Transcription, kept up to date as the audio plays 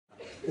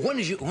When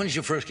did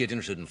you first get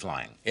interested in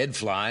flying? Ed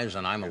flies,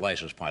 and I'm a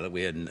licensed pilot.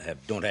 We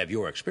don't have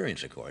your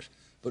experience, of course.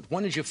 But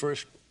when did you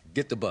first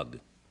get the bug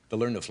to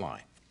learn to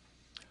fly?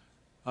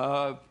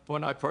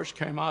 When I first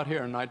came out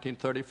here in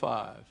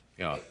 1935.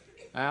 Yeah.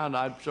 And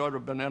I'd sort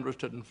of been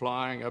interested in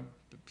flying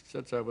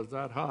since I was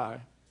that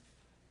high.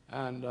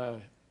 And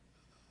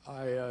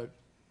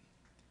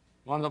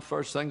one of the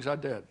first things I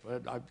did,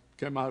 I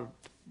came out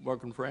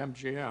working for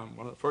MGM.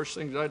 One of the first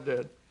things I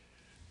did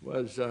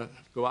was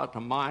go out to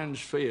Mines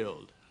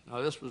Field.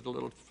 Now, this was a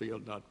little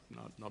field, not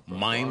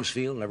Mines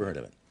Field? Never heard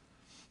of it.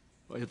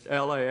 Well, it's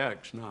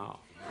LAX now.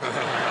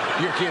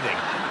 You're kidding.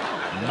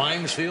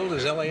 Mines Field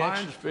is LAX?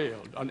 Mines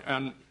Field.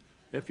 And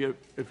if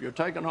you're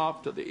taking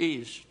off to the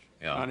east,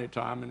 yeah,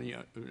 anytime, and you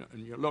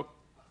look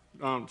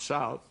down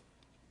south,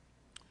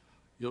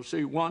 you'll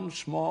see one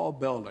small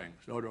building,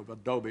 sort of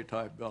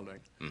adobe-type building.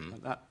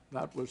 Mm-hmm. And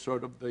that was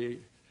sort of the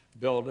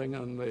building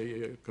and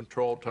the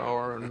control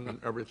tower and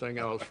everything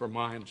else for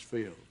Mines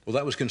Field. Well,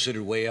 that was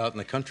considered way out in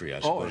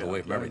the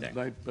away from everything.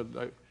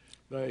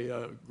 They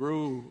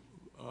grew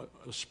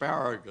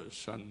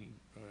asparagus and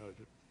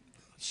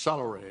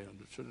celery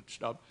and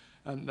stuff,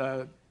 and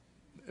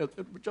it was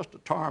just a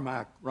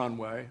tarmac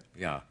runway.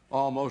 Yeah.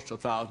 Almost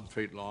 1,000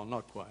 feet long,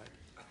 not quite.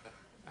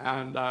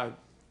 And the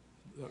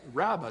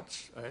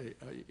rabbits,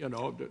 you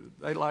know,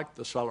 they liked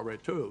the celery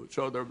too.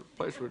 So the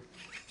place was,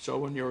 so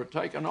when you were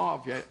taking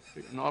off, you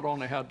not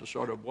only had to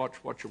sort of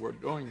watch what you were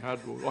doing, you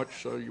had to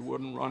watch so you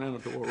wouldn't run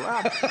into a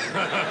rabbit.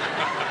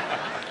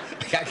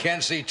 I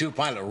can't see two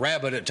pilot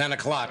rabbit at 10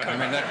 o'clock. I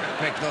mean,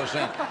 that makes no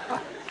sense.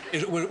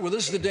 Were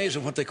this the days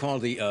of what they call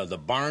the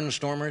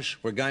barnstormers,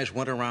 where guys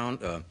went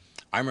around?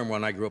 I remember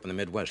when I grew up in the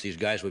Midwest, these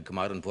guys would come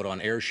out and put on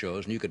air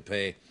shows, and you could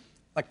pay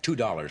like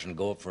 $2 and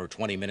go up for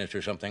 20 minutes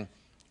or something.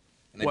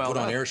 And they'd put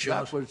on air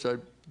shows?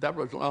 That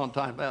was a long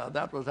time.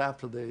 That was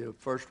after the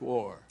First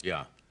War.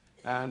 Yeah.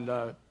 And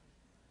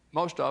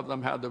most of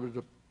them there was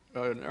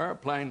an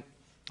airplane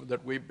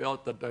that we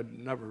built that they'd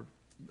never,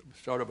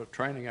 sort of a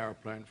training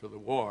airplane for the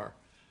war,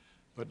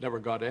 but never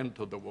got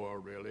into the war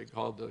really,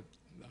 called the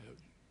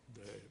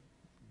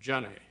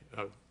Jenny,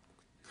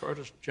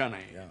 Curtis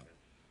Jenny. Yeah.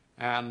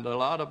 And a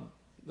lot of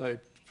the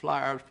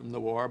flyers from the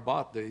war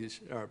bought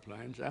these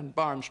airplanes and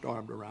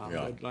barnstormed around.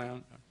 Yeah. They'd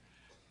land.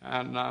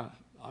 And I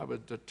was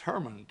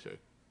determined to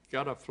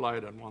get a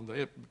flight in one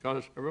day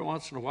because every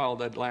once in a while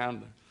they'd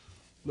land.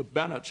 The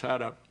Bennetts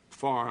had a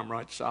farm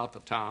right south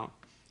of town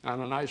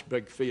and a nice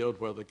big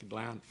field where they could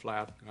land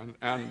flat.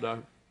 And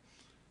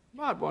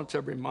about once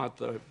every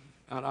month,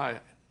 and I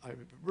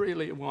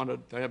really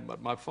wanted them,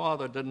 but my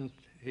father didn't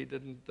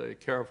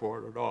care for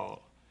it at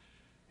all.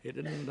 He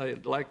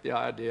didn't like the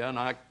idea, and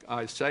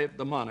I saved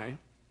the money.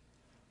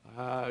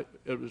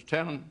 It was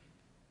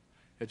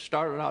it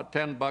started out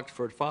 $10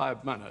 for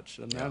 5 minutes,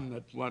 and then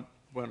it went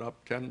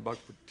up $10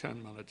 for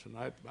 10 minutes, and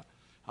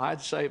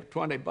I'd saved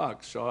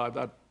 $20, so I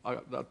thought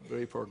that'd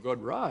be for a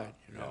good ride,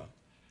 you know.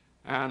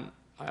 Yeah. And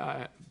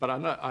but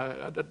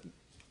I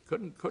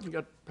couldn't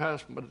get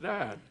past my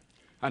dad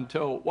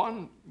until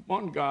one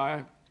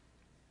guy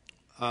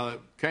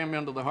came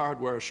into the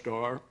hardware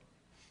store,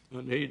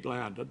 and he'd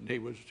landed,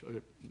 and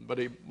but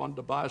he wanted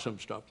to buy some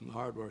stuff from the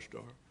hardware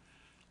store.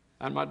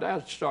 And my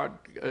dad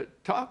started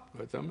talking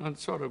with him and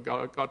sort of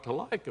got to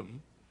like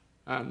him.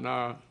 And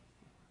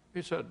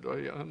he said,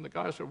 and the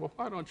guy said, well,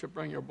 why don't you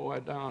bring your boy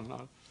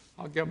down?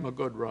 I'll give him a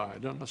good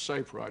ride and a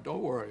safe ride.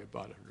 Don't worry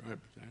about it. Right?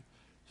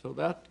 So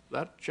that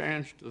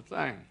changed the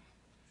thing.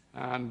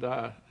 And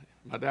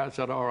my dad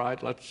said, all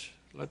right, let's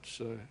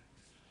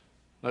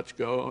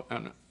go.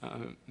 And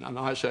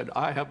I said,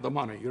 I have the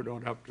money. You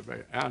don't have to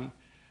pay. And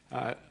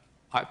I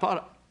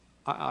thought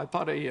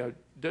he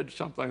did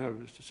something that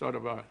was sort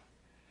of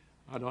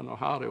I don't know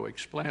how to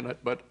explain it,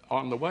 but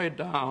on the way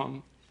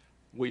down,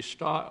 we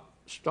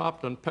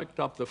stopped and picked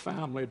up the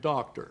family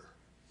doctor.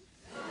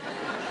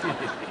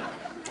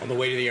 On the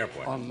way to the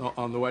airport? On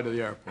the way to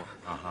the airport.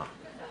 Uh-huh.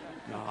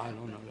 No, I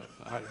don't know that.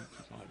 I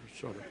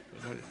sort of,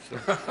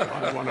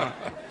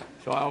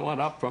 so I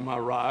went up for my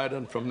ride,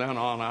 and from then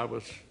on I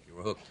was... You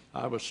were hooked.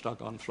 I was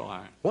stuck on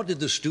flying. What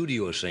did the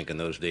studios think in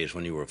those days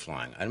when you were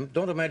flying? I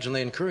don't imagine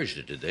they encouraged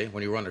it, did they,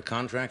 when you were under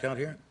contract out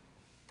here?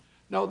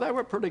 No, they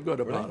were pretty good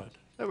about it.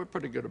 They were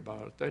pretty good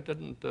about it. They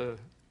didn't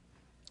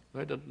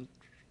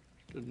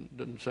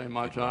say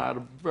much. I had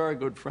a very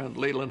good friend,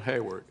 Leland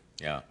Hayward,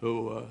 yeah,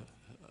 who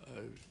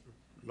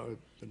had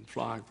been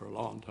flying for a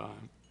long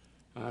time,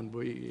 and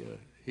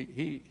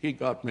he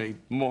got me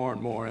more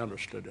and more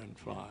interested in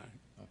flying.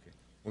 Okay,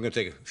 we're going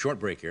to take a short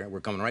break here.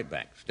 We're coming right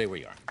back. Stay where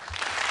you are.